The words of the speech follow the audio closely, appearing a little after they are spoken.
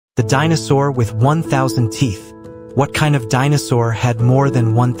The dinosaur with 1,000 teeth. What kind of dinosaur had more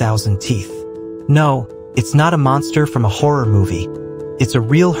than 1,000 teeth? No, it's not a monster from a horror movie. It's a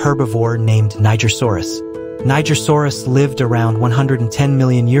real herbivore named Nigersaurus. Nigersaurus lived around 110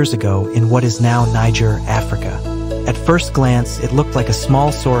 million years ago in what is now Niger, Africa. At first glance, it looked like a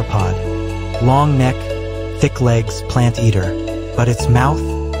small sauropod. Long neck, thick legs, plant eater. But its mouth?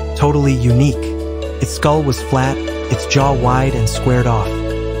 Totally unique. Its skull was flat, its jaw wide and squared off,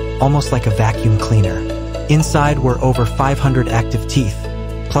 almost like a vacuum cleaner. Inside were over 500 active teeth,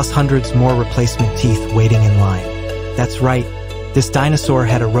 plus hundreds more replacement teeth waiting in line. That's right, this dinosaur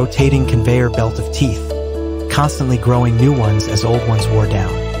had a rotating conveyor belt of teeth, constantly growing new ones as old ones wore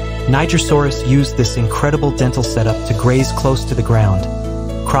down. Nigersaurus used this incredible dental setup to graze close to the ground,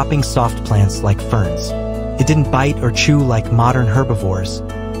 cropping soft plants like ferns. It didn't bite or chew like modern herbivores.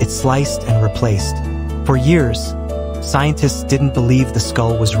 It sliced and replaced. For years, scientists didn't believe the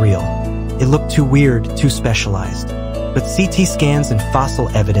skull was real. It looked too weird, too specialized. But CT scans and fossil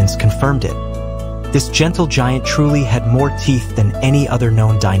evidence confirmed it. This gentle giant truly had more teeth than any other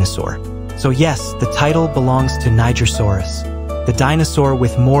known dinosaur. So yes, the title belongs to Nigersaurus, the dinosaur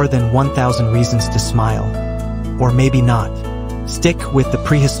with more than 1,000 reasons to smile. Or maybe not. Stick with the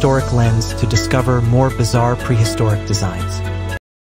prehistoric lens to discover more bizarre prehistoric designs.